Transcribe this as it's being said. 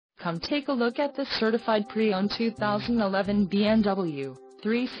Come take a look at this certified pre-owned 2011 BMW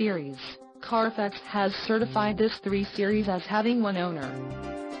 3 Series. Carfax has certified this 3 Series as having one owner.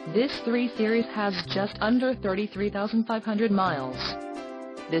 This 3 Series has just under 33,500 miles.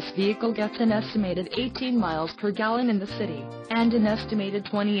 This vehicle gets an estimated 18 miles per gallon in the city, and an estimated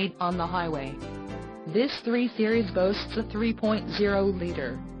 28 on the highway. This 3 Series boasts a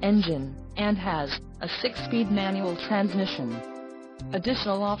 3.0-liter engine, and has a 6-speed manual transmission.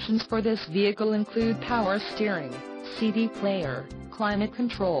 Additional options for this vehicle include power steering, CD player, climate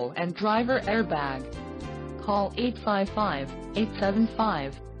control and driver airbag. Call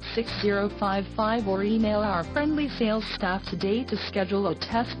 855-875-6055 or email our friendly sales staff today to schedule a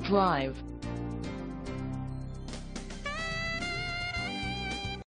test drive.